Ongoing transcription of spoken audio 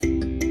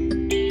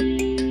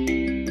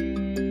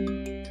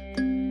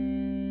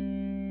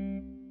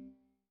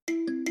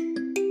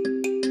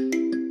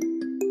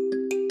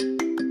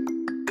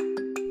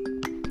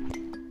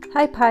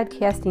Hi,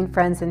 podcasting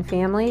friends and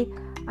family.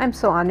 I'm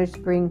so honored to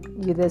bring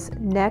you this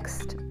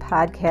next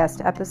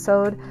podcast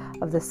episode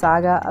of the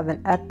saga of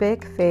an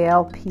epic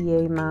fail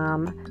PA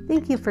mom.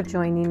 Thank you for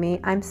joining me.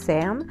 I'm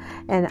Sam,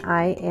 and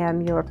I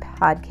am your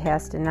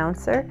podcast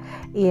announcer.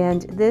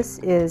 And this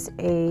is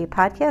a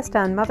podcast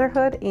on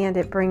motherhood, and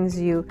it brings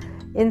you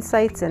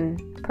insights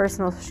and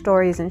personal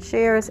stories and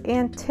shares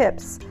and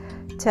tips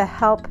to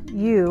help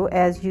you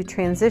as you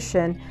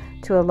transition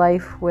to a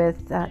life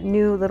with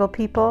new little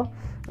people,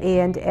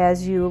 and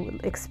as you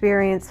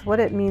experience what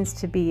it means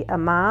to be a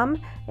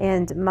mom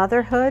and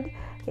motherhood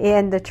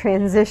and the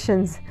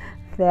transitions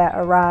that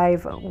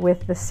arrive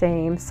with the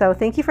same. So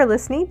thank you for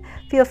listening.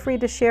 Feel free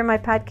to share my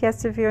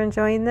podcast if you're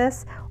enjoying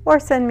this, or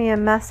send me a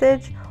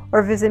message,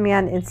 or visit me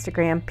on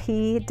Instagram,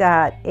 p.a.c.sam,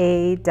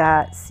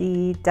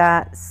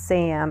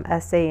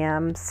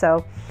 S-A-M.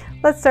 So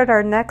let's start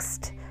our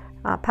next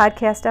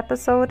podcast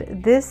episode.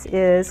 This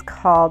is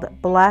called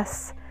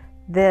Bless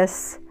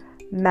This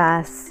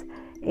Mess.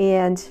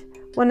 And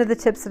one of the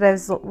tips that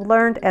I've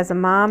learned as a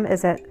mom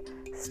is that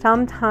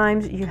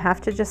sometimes you have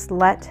to just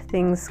let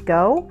things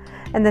go.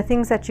 And the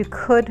things that you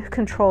could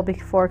control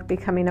before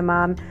becoming a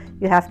mom,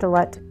 you have to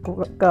let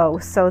go.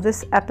 So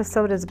this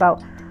episode is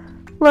about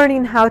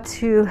learning how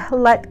to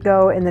let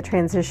go in the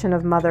transition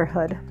of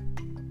motherhood.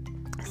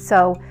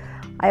 So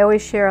I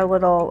always share a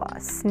little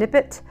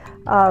snippet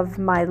of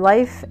my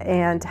life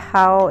and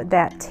how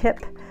that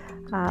tip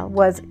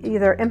was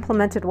either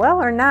implemented well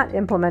or not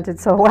implemented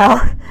so well,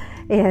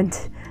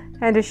 and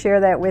to share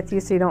that with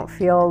you so you don't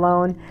feel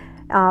alone.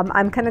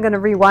 I'm kind of going to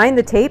rewind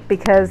the tape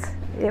because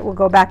it will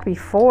go back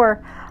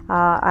before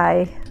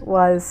I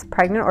was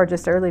pregnant, or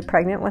just early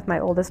pregnant with my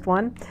oldest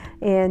one,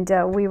 and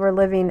we were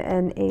living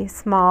in a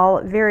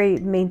small, very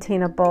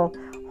maintainable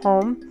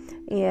home,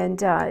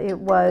 and it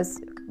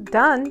was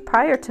done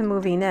prior to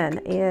moving in,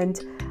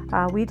 and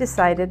we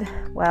decided,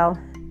 well,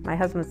 my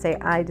husband would say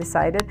I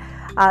decided,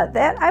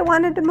 that I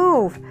wanted to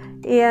move.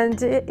 And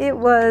it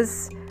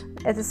was,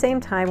 at the same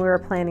time, we were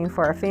planning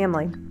for a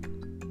family.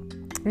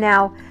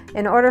 Now,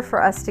 in order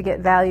for us to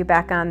get value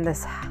back on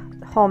this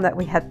home that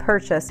we had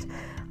purchased,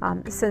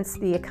 since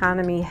the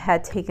economy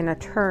had taken a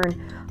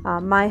turn,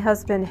 my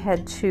husband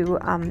had to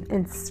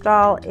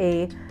install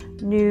a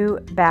new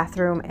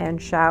bathroom and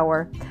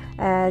shower.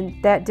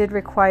 And that did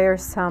require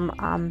some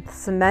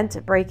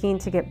cement breaking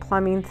to get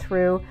plumbing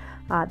through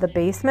the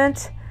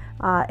basement.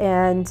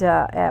 And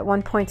at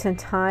one point in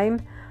time,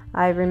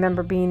 I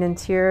remember being in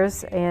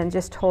tears and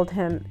just told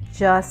him,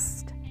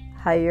 just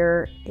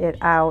hire it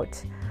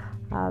out,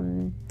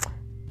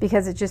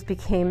 because it just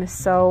became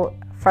so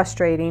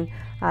frustrating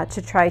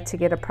to try to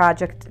get a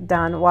project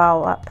done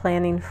while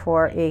planning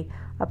for a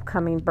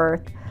upcoming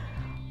birth.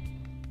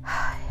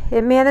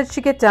 It managed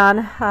to get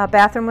done.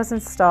 Bathroom was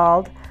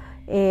installed,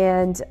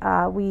 and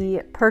we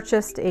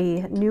purchased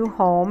a new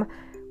home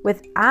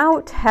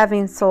without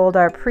having sold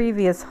our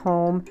previous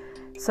home.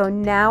 So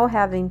now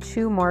having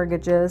two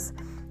mortgages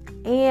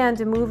and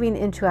moving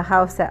into a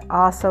house that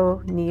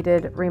also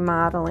needed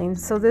remodeling.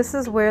 So this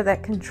is where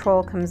that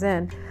control comes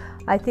in.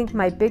 I think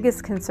my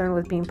biggest concern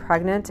was being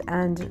pregnant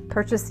and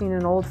purchasing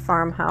an old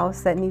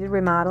farmhouse that needed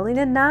remodeling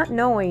and not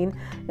knowing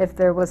if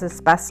there was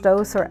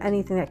asbestos or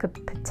anything that could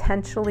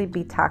potentially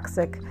be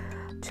toxic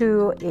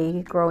to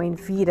a growing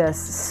fetus.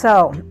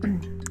 So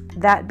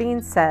that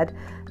being said,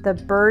 the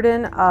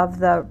burden of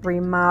the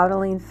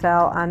remodeling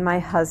fell on my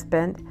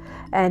husband,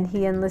 and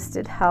he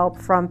enlisted help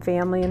from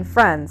family and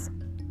friends.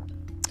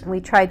 We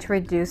tried to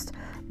reduce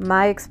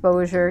my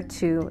exposure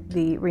to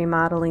the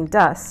remodeling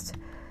dust.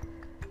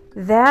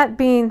 That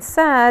being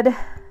said,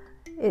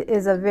 it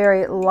is a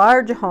very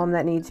large home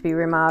that needs to be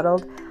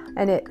remodeled,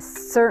 and it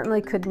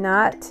certainly could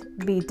not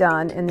be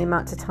done in the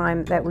amount of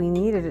time that we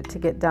needed it to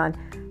get done,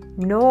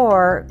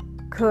 nor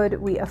could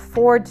we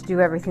afford to do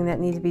everything that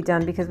needed to be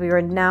done because we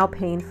were now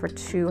paying for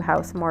two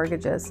house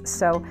mortgages.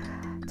 So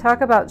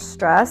talk about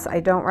stress. I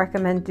don't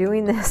recommend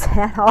doing this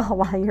at all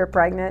while you're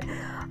pregnant.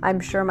 I'm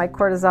sure my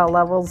cortisol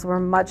levels were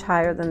much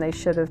higher than they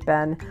should have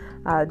been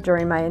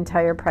during my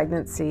entire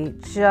pregnancy,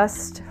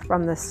 just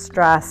from the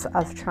stress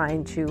of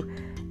trying to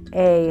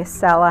A,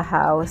 sell a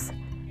house,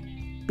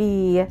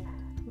 B,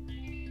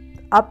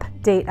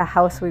 update a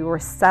house we were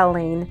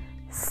selling,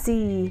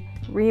 C,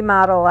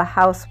 remodel a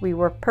house we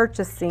were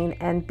purchasing,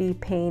 and be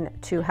paying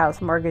two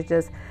house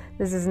mortgages.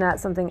 This is not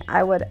something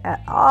I would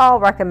at all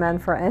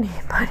recommend for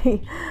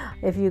anybody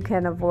if you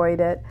can avoid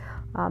it.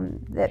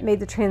 That made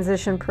the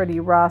transition pretty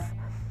rough.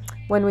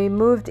 When we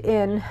moved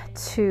in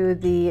to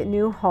the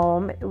new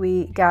home,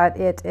 we got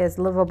it as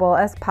livable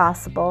as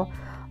possible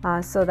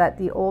so that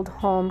the old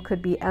home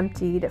could be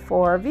emptied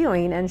for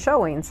viewing and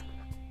showings.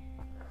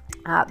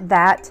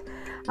 That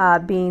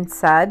being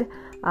said,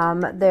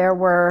 there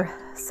were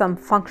some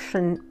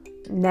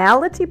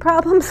functionality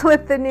problems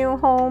with the new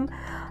home,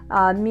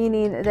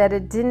 meaning that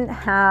it didn't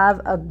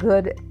have a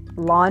good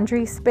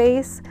laundry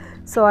space,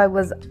 so I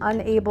was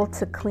unable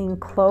to clean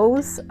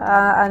clothes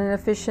on an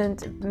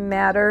efficient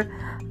manner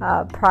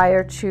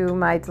prior to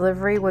my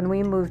delivery. When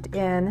we moved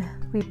in,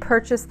 we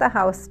purchased the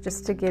house,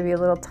 just to give you a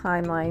little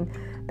timeline,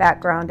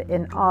 background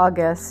in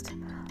August.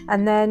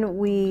 And then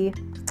we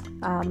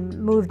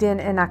moved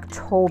in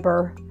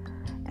October,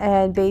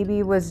 and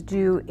baby was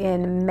due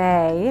in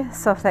May.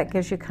 So if that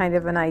gives you kind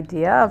of an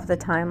idea of the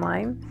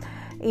timeline.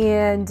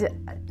 And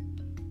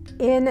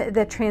in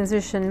the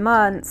transition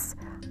months,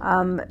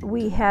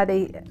 we had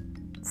a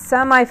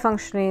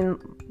semi-functioning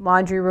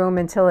laundry room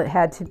until it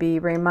had to be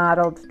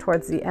remodeled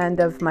towards the end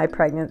of my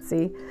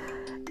pregnancy.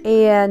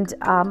 And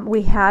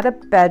we had a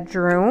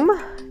bedroom.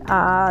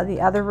 The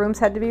other rooms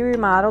had to be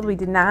remodeled. We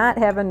did not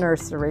have a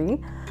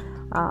nursery.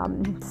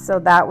 So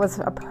that was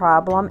a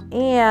problem.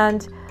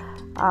 And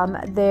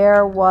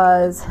there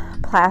was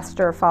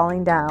plaster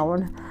falling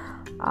down.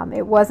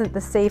 It wasn't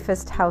the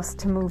safest house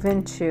to move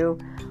into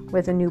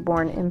with a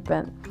newborn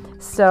infant.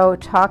 So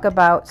talk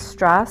about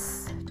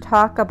stress.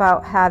 Talk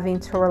about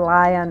having to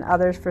rely on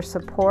others for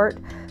support.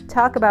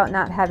 Talk about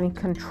not having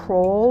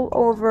control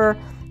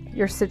over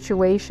your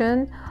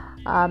situation.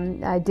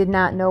 I did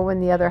not know when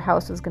the other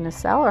house was going to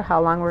sell or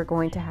how long we're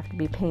going to have to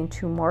be paying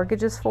 2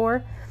 mortgages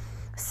for.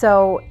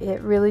 So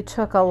it really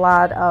took a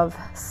lot of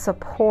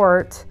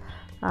support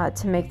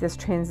to make this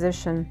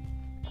transition.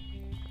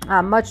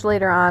 Much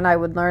later on, I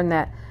would learn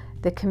that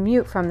the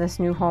commute from this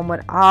new home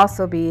would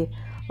also be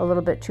a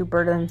little bit too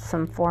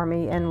burdensome for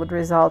me and would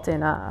result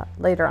in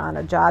later on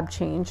a job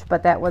change,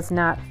 but that was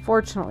not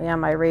fortunately on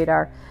my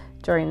radar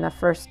during the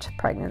first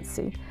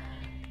pregnancy.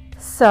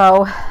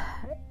 So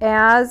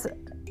as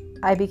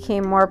I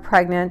became more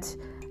pregnant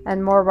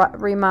and more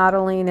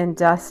remodeling and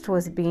dust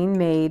was being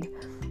made,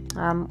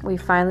 we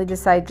finally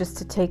decided just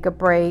to take a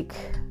break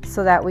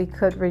so that we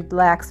could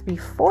relax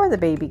before the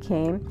baby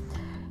came.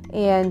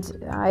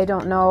 And I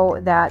don't know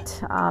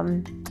that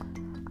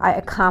I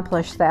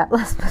accomplished that,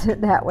 let's put it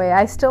that way.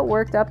 I still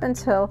worked up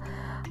until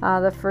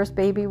the first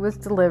baby was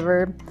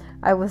delivered.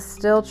 I was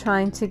still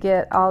trying to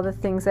get all the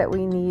things that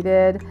we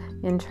needed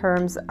in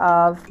terms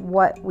of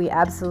what we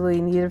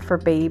absolutely needed for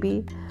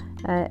baby.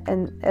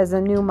 And as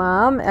a new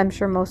mom, I'm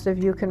sure most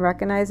of you can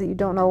recognize that you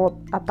don't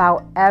know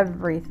about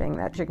everything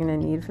that you're going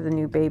to need for the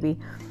new baby.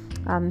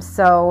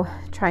 So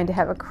trying to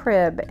have a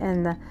crib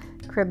and the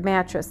crib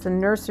mattress, the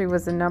nursery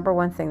was the number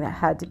one thing that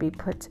had to be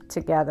put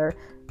together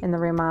in the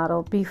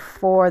remodel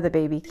before the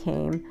baby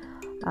came.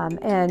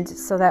 And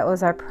so that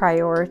was our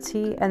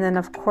priority. And then,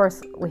 of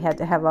course, we had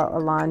to have a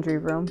laundry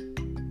room.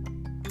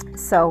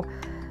 So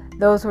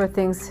those were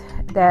things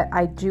that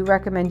I do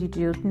recommend you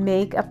do.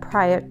 Make a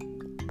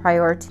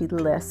priority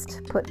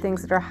list. Put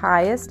things that are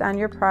highest on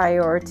your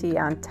priority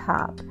on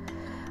top.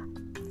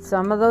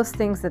 Some of those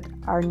things that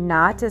are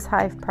not as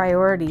high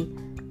priority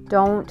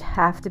don't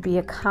have to be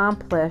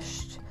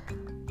accomplished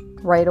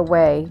right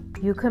away.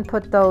 You can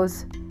put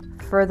those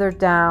further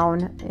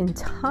down in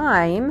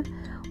time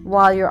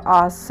while you're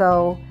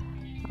also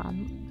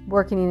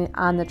working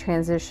on the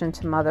transition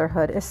to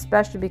motherhood,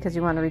 especially because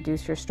you want to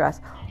reduce your stress.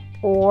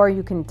 Or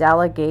you can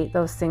delegate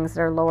those things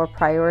that are lower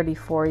priority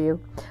for you.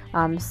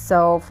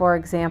 So, for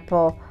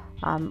example,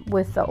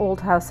 with the old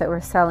house that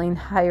we're selling,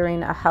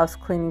 hiring a house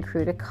cleaning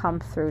crew to come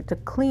through to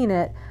clean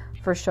it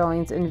for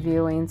showings and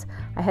viewings,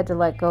 I had to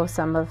let go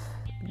some of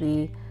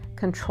the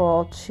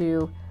control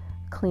to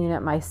clean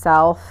it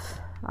myself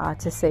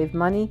to save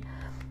money.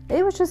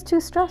 It was just too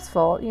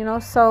stressful,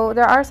 so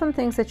there are some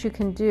things that you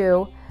can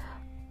do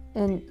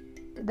and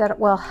that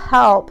will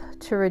help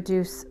to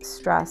reduce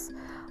stress.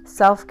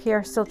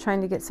 Self-care, still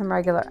trying to get some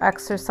regular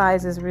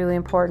exercise is really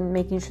important,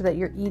 making sure that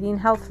you're eating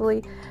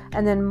healthily,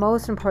 and then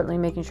most importantly,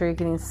 making sure you're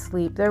getting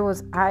sleep.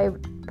 I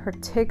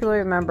particularly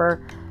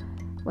remember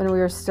when we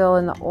were still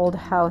in the old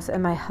house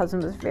and my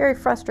husband was very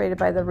frustrated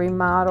by the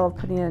remodel of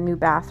putting in a new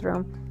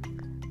bathroom,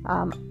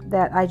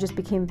 that I just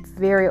became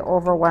very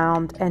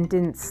overwhelmed and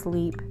didn't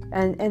sleep,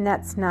 and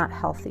that's not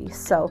healthy.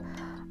 So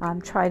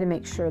try to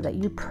make sure that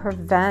you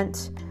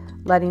prevent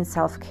letting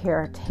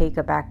self-care take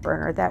a back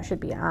burner. That should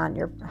be on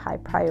your high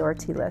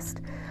priority list.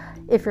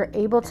 If you're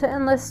able to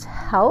enlist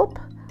help,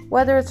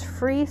 whether it's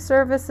free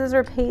services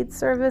or paid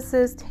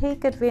services,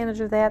 take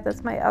advantage of that.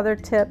 That's my other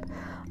tip.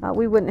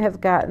 We wouldn't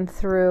have gotten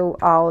through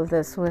all of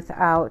this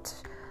without,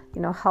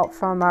 help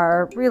from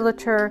our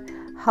realtor,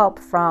 help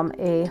from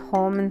a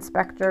home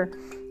inspector,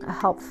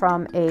 help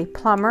from a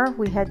plumber.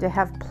 We had to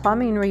have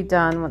plumbing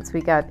redone once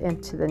we got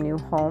into the new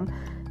home.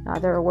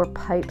 There were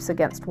pipes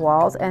against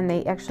walls, and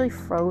they actually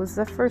froze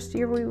the first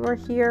year we were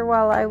here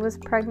while I was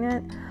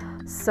pregnant.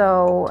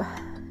 So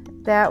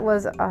that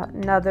was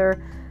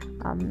another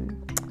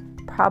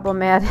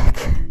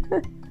problematic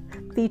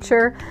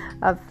feature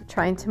of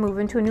trying to move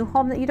into a new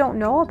home that you don't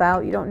know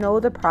about. You don't know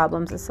the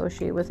problems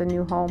associated with a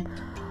new home,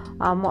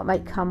 what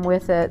might come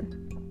with it.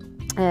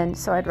 And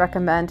so I'd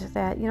recommend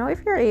that,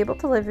 if you're able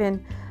to live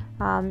in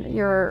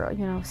your,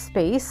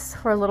 space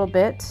for a little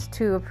bit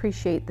to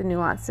appreciate the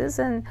nuances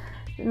and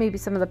maybe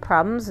some of the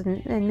problems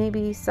and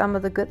maybe some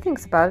of the good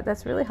things about it,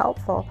 that's really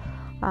helpful.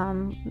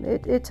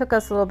 It took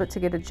us a little bit to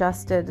get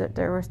adjusted.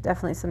 There was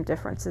definitely some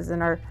differences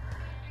in our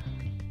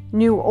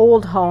new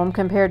old home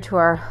compared to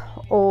our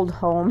old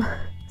home,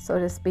 so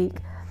to speak.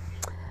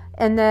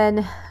 And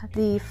then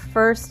the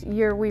first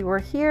year we were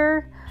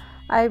here,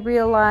 I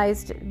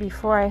realized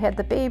before I had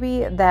the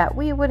baby that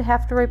we would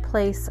have to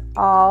replace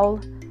all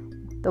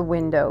the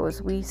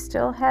windows. We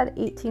still had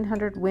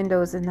 1,800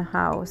 windows in the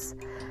house,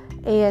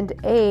 and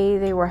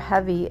they were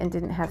heavy and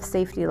didn't have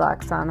safety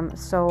locks on them,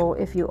 so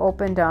if you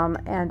opened them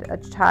and a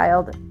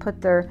child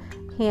put their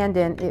hand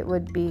in, it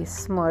would be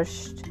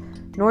smushed.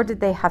 Nor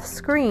did they have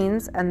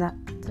screens, and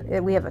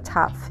we have a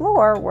top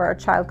floor where a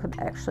child could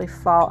actually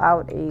fall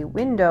out a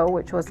window,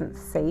 which wasn't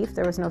safe.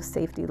 There was no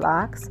safety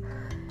locks.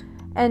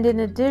 And in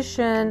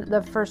addition,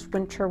 the first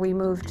winter we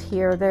moved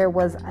here, there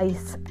was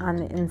ice on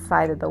the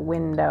inside of the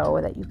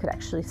window that you could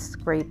actually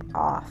scrape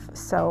off.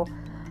 So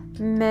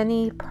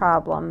many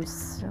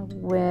problems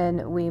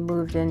when we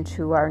moved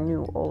into our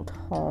new old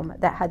home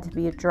that had to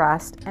be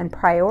addressed and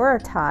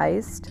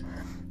prioritized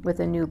with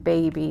a new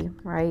baby,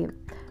 right?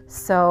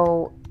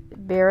 So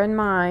bear in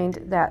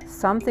mind that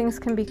some things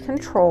can be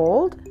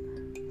controlled,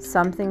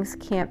 some things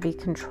can't be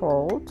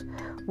controlled.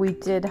 We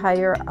did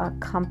hire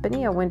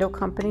a window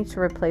company to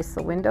replace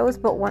the windows,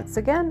 but once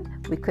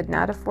again, we could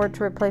not afford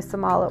to replace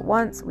them all at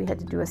once. We had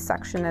to do a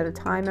section at a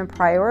time and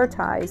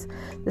prioritize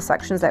the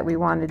sections that we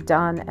wanted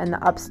done, and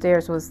the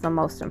upstairs was the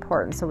most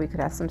important, so we could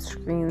have some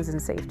screens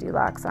and safety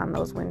locks on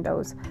those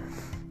windows.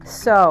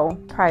 So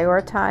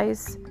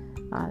prioritize,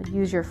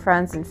 use your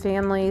friends and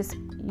families,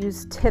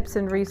 use tips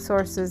and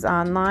resources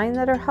online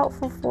that are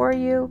helpful for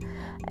you,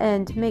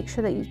 and make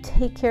sure that you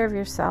take care of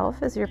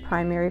yourself as your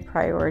primary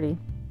priority.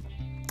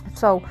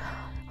 So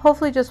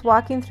hopefully just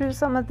walking through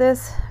some of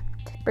this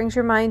brings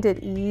your mind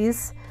at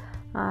ease.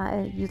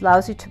 It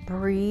allows you to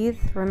breathe,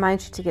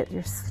 reminds you to get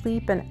your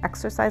sleep and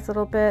exercise a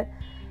little bit.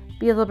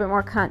 Be a little bit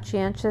more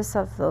conscientious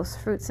of those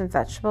fruits and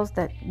vegetables,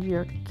 that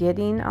you're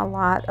getting a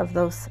lot of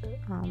those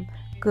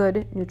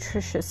good,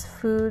 nutritious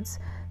foods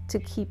to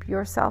keep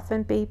yourself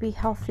and baby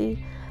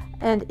healthy.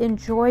 And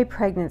enjoy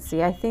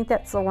pregnancy. I think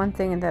that's the one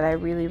thing that I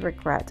really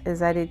regret, is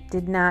that I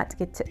did not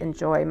get to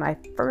enjoy my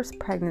first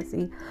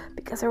pregnancy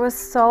because there was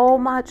so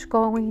much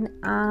going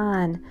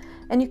on.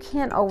 And you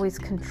can't always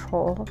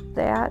control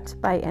that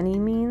by any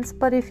means,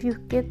 but if you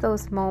get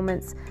those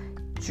moments,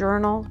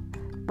 journal,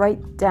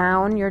 write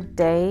down your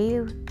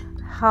day,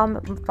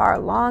 how far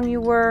along you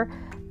were,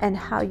 and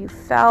how you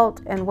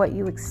felt and what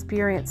you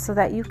experienced, so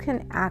that you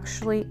can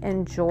actually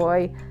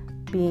enjoy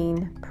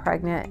being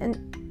pregnant.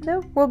 And there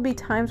will be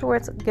times where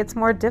it gets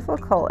more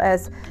difficult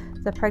as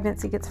the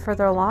pregnancy gets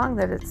further along,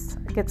 that it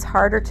gets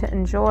harder to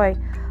enjoy.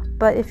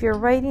 But if you're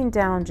writing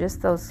down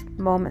just those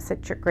moments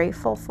that you're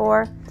grateful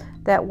for,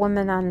 that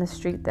woman on the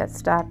street that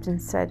stopped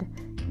and said,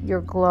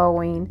 "You're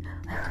glowing,"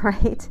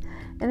 right?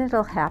 And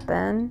it'll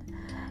happen.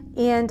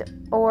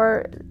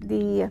 Or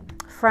the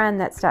friend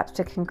that stops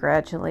to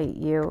congratulate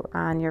you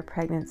on your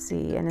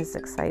pregnancy and is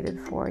excited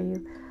for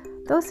you.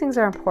 Those things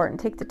are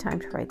important. Take the time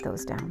to write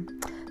those down.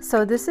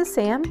 So this is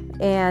Sam,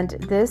 and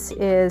this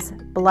is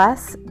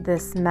Bless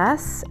This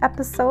Mess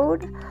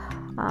episode.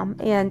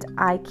 And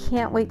I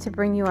can't wait to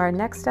bring you our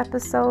next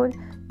episode.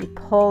 You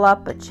pull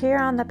up a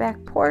chair on the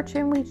back porch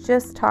and we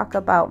just talk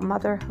about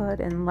motherhood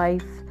and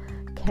life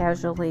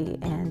casually,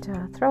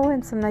 and throw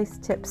in some nice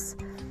tips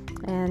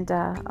and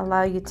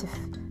allow you to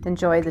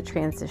enjoy the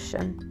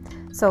transition.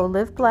 So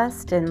live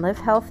blessed and live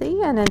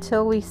healthy. And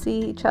until we see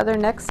each other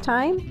next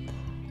time,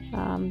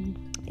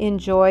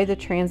 enjoy the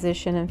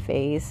transition and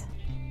phase.